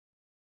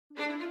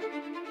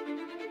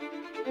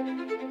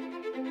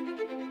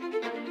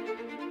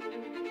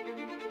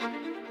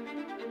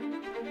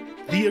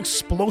The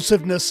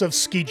explosiveness of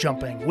ski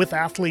jumping, with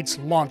athletes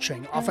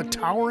launching off a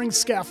towering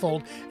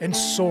scaffold and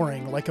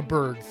soaring like a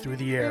bird through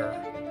the air.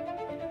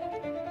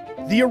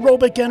 The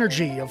aerobic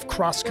energy of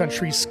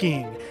cross-country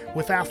skiing,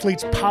 with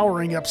athletes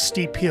powering up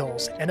steep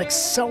hills and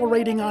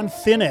accelerating on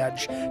thin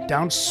edge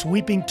down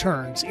sweeping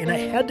turns in a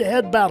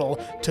head-to-head battle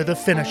to the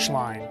finish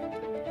line.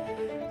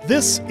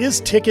 This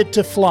is Ticket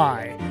to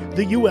Fly,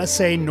 the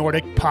USA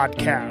Nordic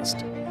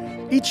podcast.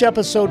 Each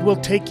episode will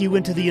take you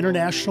into the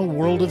international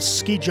world of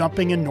ski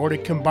jumping and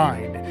Nordic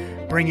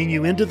combined, bringing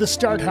you into the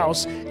start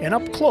house and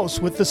up close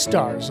with the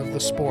stars of the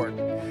sport.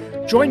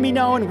 Join me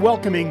now in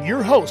welcoming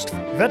your host,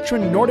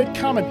 veteran Nordic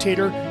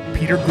commentator,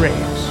 Peter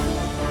Graves.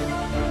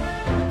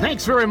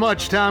 Thanks very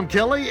much, Tom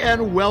Kelly,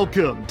 and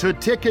welcome to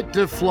Ticket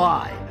to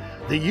Fly,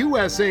 the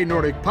USA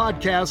Nordic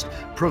podcast,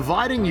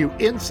 providing you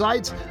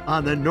insights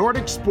on the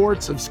Nordic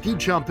sports of ski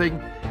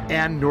jumping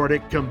and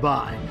Nordic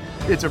combined.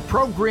 It's a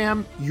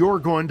program you're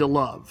going to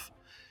love.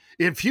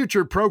 In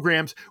future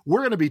programs, we're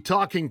going to be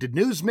talking to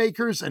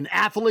newsmakers and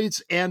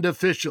athletes and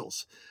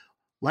officials,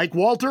 like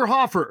Walter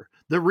Hofer,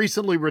 the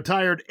recently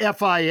retired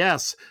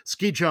FIS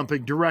ski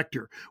jumping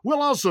director.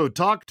 We'll also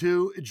talk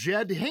to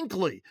Jed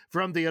Hinckley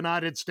from the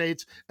United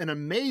States, an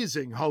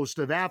amazing host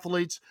of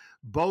athletes,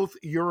 both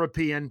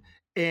European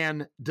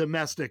and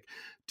domestic.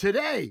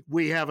 Today,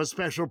 we have a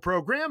special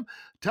program.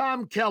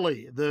 Tom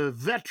Kelly, the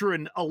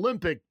veteran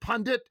Olympic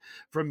pundit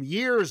from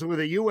years with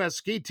the U.S.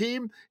 ski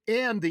team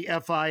and the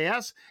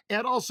FIS,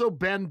 and also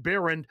Ben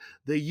Barron,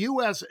 the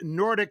U.S.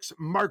 Nordics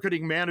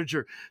marketing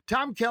manager.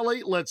 Tom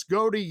Kelly, let's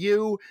go to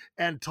you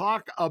and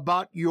talk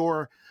about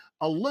your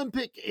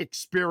Olympic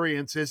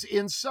experiences.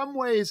 In some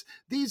ways,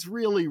 these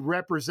really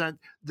represent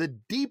the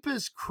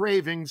deepest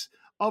cravings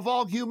of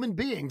all human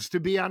beings to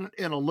be on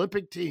an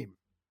Olympic team.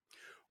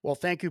 Well,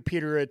 thank you,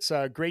 Peter. It's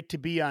great to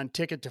be on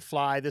Ticket to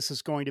Fly. This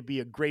is going to be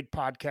a great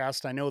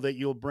podcast. I know that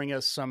you'll bring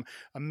us some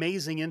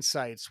amazing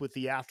insights with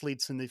the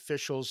athletes and the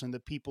officials and the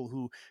people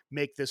who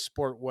make this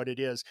sport what it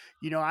is.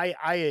 You know, I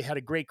had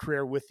a great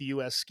career with the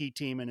U.S. ski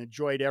team and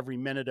enjoyed every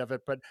minute of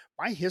it, but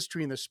my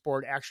history in the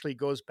sport actually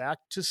goes back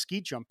to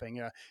ski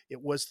jumping.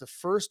 It was the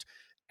first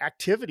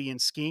activity in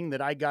skiing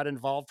that I got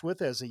involved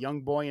with as a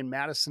young boy in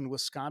Madison,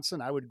 Wisconsin.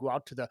 I would go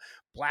out to the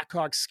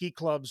Blackhawk ski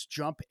clubs,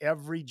 jump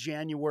every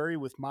January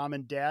with mom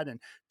and dad and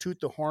toot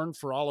the horn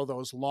for all of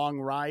those long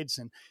rides.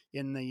 And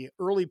in the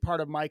early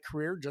part of my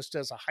career, just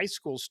as a high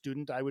school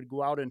student, I would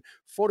go out and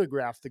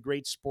photograph the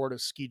great sport of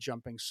ski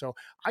jumping. So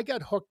I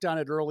got hooked on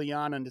it early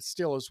on, and it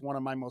still is one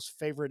of my most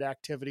favorite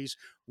activities.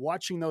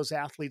 Watching those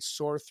athletes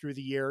soar through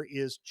the air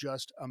is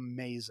just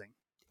amazing.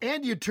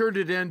 And you turned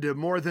it into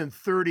more than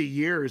 30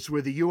 years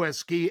with the U.S.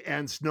 ski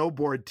and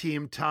snowboard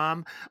team,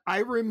 Tom. I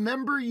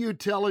remember you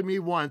telling me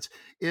once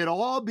it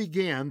all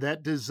began,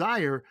 that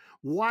desire,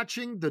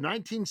 watching the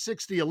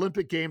 1960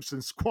 Olympic Games in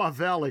Squaw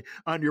Valley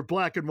on your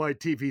black and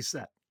white TV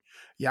set.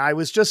 Yeah, I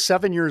was just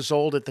 7 years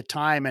old at the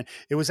time, and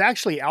it was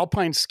actually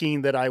alpine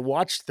skiing that I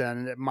watched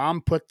then. Mom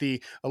put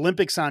the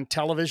Olympics on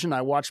television.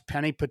 I watched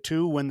Penny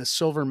Patou win the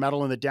silver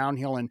medal in the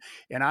downhill, and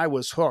I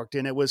was hooked.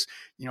 And it was,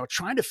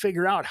 trying to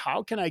figure out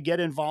how can I get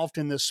involved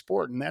in this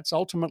sport, and that's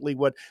ultimately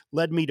what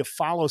led me to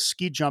follow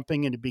ski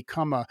jumping and to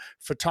become a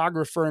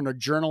photographer and a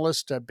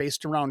journalist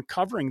based around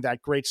covering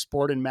that great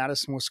sport in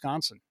Madison,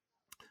 Wisconsin.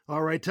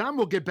 All right, Tom,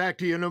 we'll get back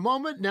to you in a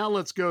moment. Now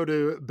let's go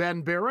to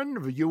Ben Barron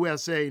of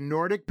USA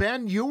Nordic.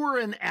 Ben, you were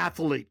an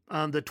athlete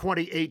on the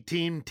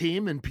 2018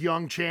 team in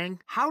Pyeongchang.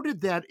 How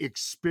did that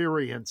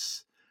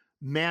experience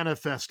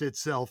manifest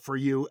itself for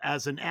you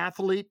as an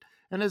athlete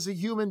and as a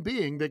human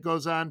being that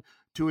goes on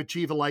to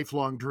achieve a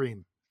lifelong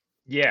dream?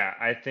 Yeah,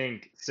 I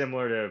think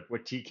similar to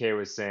what TK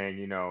was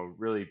saying,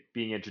 really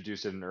being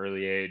introduced at an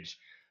early age.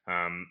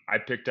 I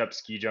picked up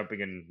ski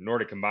jumping and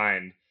Nordic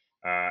combined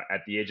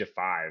at the age of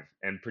 5.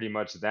 And pretty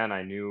much then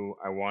I knew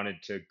I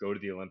wanted to go to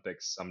the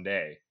Olympics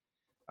someday.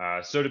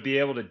 So to be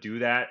able to do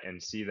that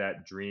and see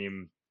that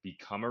dream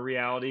become a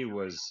reality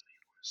was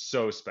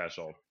so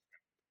special.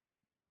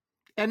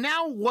 And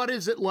now what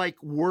is it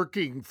like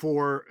working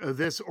for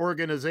this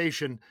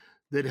organization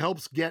that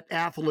helps get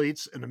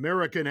athletes and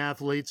American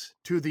athletes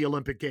to the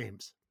Olympic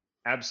Games?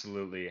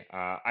 Absolutely.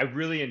 I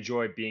really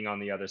enjoy being on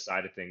the other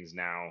side of things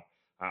now.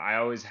 I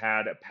always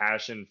had a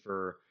passion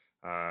for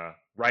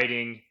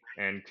writing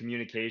and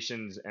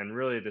communications and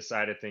really the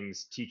side of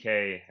things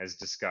TK has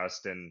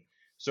discussed. And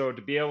so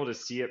to be able to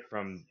see it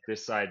from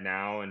this side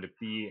now and to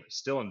be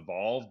still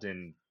involved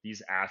in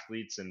these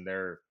athletes and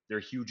their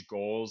huge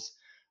goals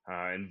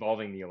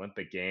involving the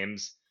Olympic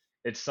Games,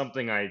 it's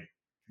something I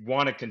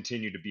want to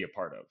continue to be a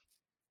part of.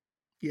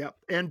 Yeah.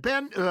 And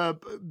Ben,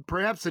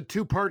 perhaps a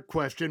two-part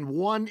question.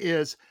 One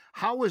is,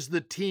 how is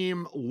the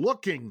team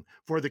looking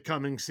for the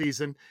coming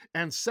season?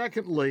 And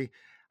secondly,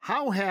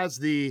 how has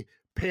the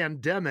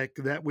pandemic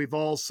that we've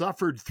all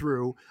suffered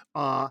through,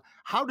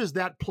 how does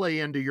that play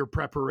into your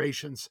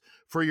preparations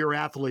for your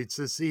athletes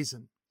this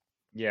season?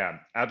 Yeah,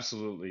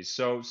 absolutely.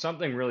 So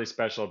something really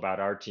special about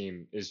our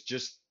team is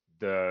just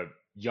the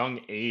young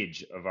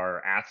age of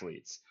our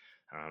athletes.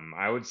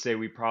 I would say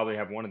we probably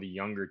have one of the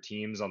younger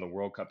teams on the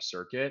World Cup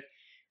circuit.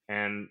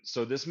 And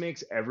so this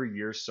makes every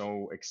year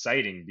so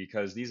exciting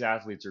because these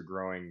athletes are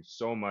growing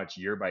so much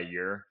year by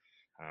year.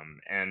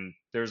 And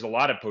there's a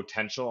lot of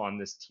potential on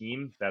this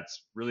team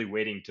that's really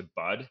waiting to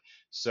bud.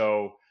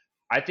 So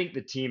I think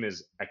the team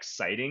is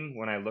exciting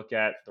when I look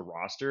at the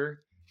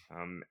roster.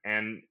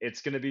 And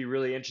it's going to be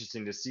really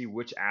interesting to see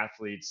which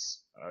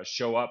athletes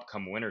show up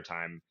come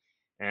wintertime.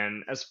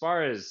 And as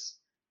far as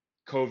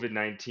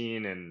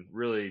COVID-19 and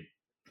really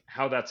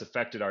how that's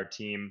affected our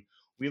team,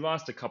 we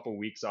lost a couple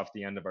weeks off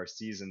the end of our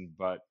season,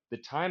 but the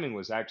timing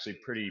was actually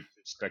pretty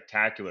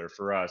spectacular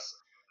for us,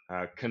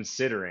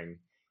 considering.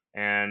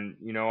 And,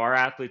 our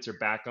athletes are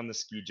back on the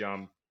ski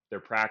jump, they're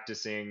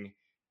practicing.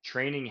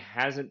 Training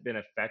hasn't been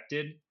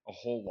affected a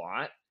whole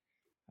lot.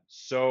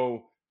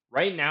 So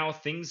right now,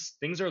 things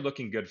are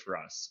looking good for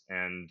us.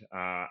 And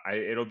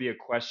it'll be a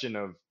question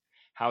of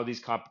how these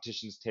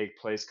competitions take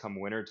place come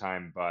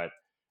wintertime. But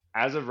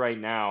as of right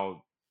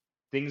now,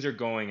 things are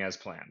going as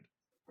planned.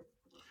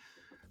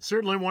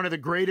 Certainly one of the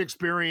great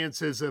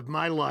experiences of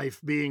my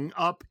life being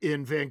up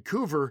in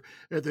Vancouver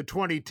at the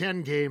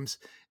 2010 games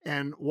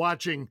and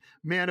watching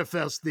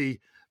manifest the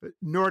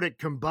Nordic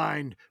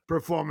combined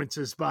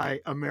performances by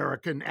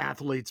American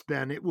athletes,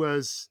 Ben. It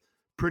was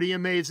pretty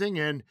amazing.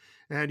 And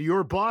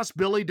your boss,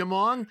 Billy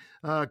DeMong,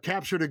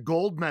 captured a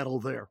gold medal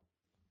there.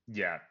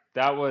 Yeah,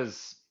 that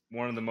was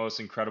one of the most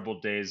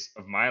incredible days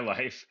of my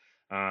life.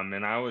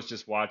 And I was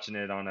just watching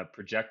it on a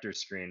projector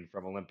screen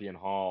from Olympian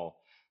Hall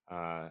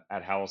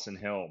at Howelson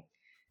Hill.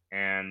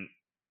 And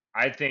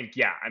I think,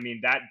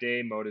 that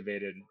day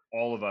motivated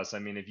all of us.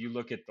 If you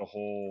look at the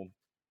whole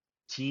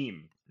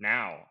team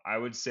now, I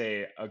would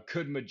say a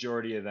good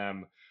majority of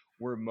them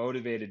were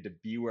motivated to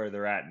be where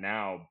they're at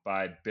now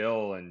by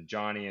Bill and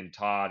Johnny and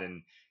Todd.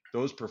 And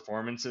those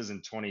performances in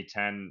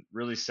 2010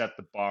 really set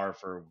the bar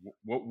for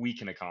what we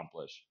can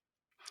accomplish.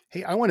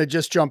 Hey, I want to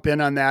just jump in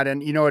on that.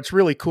 And, it's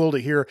really cool to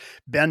hear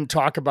Ben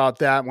talk about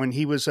that when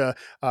he was a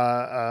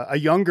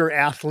younger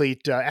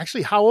athlete.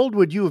 Actually, how old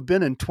would you have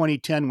been in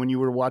 2010 when you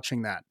were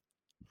watching that?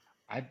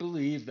 I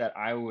believe that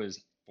I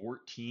was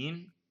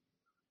 14.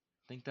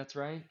 I think that's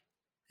right.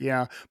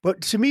 Yeah.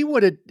 But to me,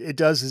 what it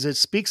does is it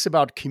speaks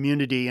about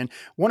community. And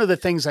one of the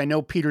things I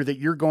know, Peter, that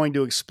you're going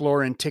to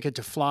explore in Ticket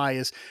to Fly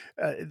is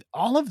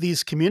all of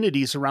these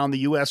communities around the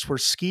U.S. where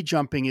ski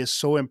jumping is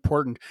so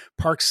important.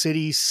 Park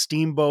City,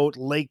 Steamboat,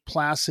 Lake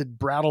Placid,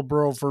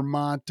 Brattleboro,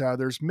 Vermont.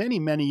 There's many,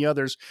 many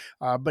others,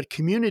 but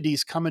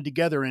communities coming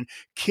together and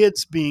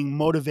kids being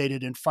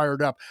motivated and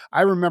fired up.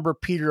 I remember,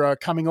 Peter,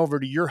 coming over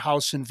to your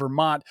house in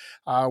Vermont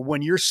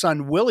when your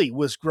son Willie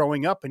was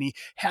growing up, and he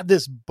had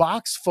this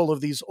box full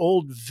of these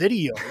old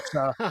videos.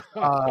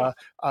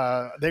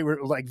 They were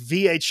like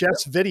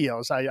VHS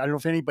videos. I don't know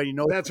if anybody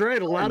knows. That's right.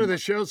 A lot of the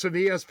shows from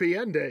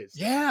ESPN days.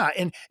 Yeah.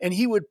 And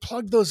he would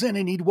plug those in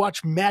and he'd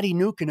watch Matty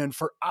Nukkinen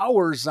for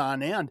hours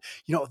on end.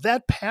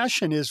 That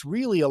passion is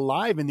really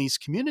alive in these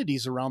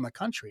communities around the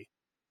country.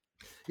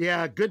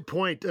 Yeah, good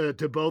point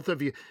to both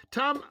of you.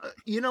 Tom,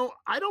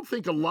 I don't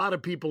think a lot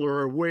of people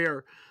are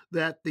aware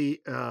that the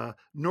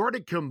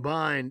Nordic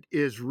combined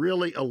is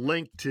really a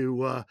link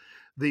to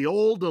the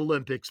old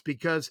Olympics,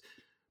 because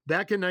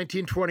back in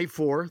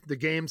 1924, the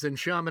games in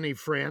Chamonix,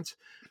 France,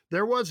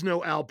 there was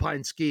no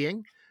alpine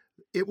skiing.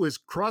 It was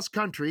cross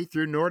country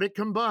through Nordic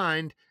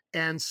combined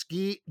and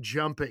ski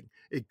jumping.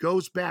 It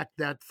goes back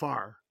that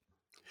far.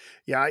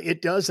 Yeah,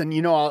 it does. And,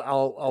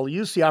 I'll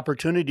use the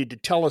opportunity to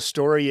tell a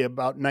story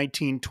about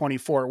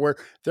 1924 where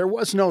there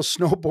was no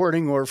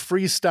snowboarding or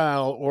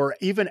freestyle or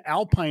even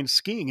alpine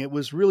skiing. It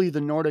was really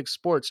the Nordic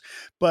sports.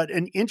 But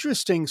an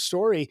interesting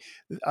story,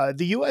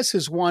 the U.S.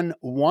 has won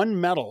one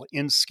medal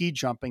in ski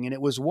jumping, and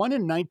it was won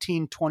in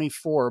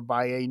 1924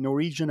 by a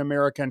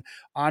Norwegian-American,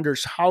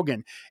 Anders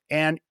Haugen.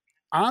 And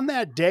on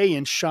that day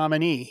in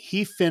Chamonix,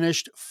 he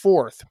finished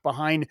fourth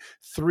behind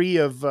three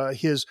of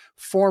his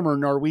former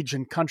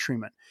Norwegian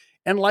countrymen.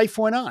 And life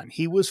went on.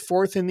 He was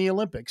fourth in the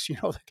Olympics,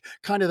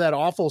 kind of that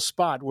awful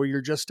spot where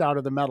you're just out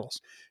of the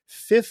medals.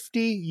 50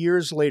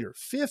 years later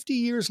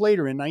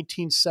in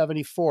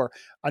 1974,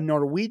 a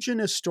Norwegian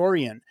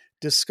historian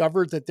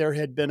discovered that there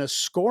had been a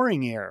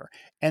scoring error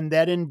and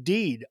that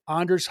indeed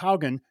Anders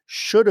Haugen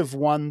should have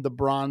won the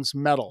bronze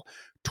medal.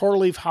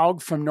 Torleif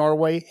Haug from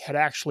Norway had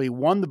actually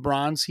won the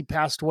bronze. He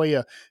passed away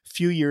a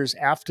few years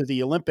after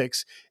the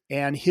Olympics,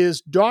 and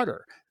his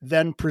daughter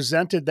then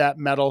presented that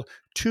medal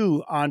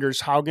to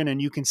Anders Haugen,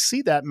 and you can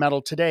see that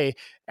medal today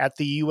at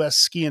the U.S.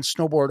 Ski and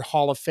Snowboard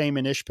Hall of Fame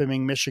in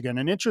Ishpeming, Michigan.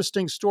 An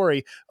interesting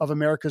story of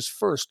America's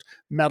first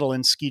medal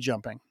in ski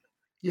jumping.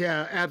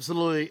 Yeah,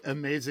 absolutely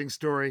amazing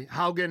story.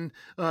 Haugen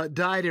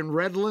died in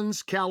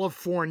Redlands,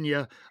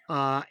 California,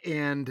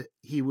 and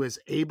he was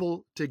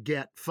able to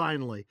get,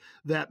 finally,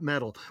 that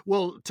medal.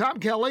 Well, Tom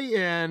Kelly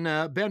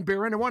and Ben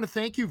Barron, I want to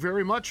thank you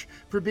very much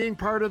for being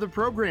part of the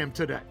program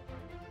today.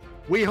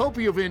 We hope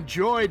you've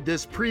enjoyed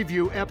this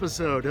preview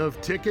episode of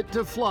Ticket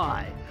to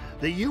Fly,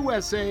 the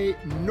USA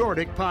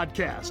Nordic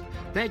Podcast.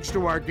 Thanks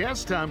to our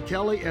guests, Tom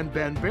Kelly and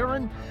Ben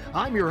Barron.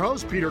 I'm your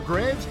host, Peter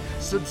Graves.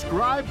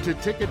 Subscribe to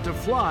Ticket to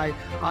Fly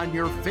on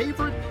your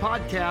favorite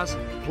podcast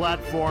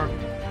platform.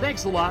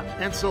 Thanks a lot,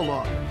 and so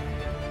long.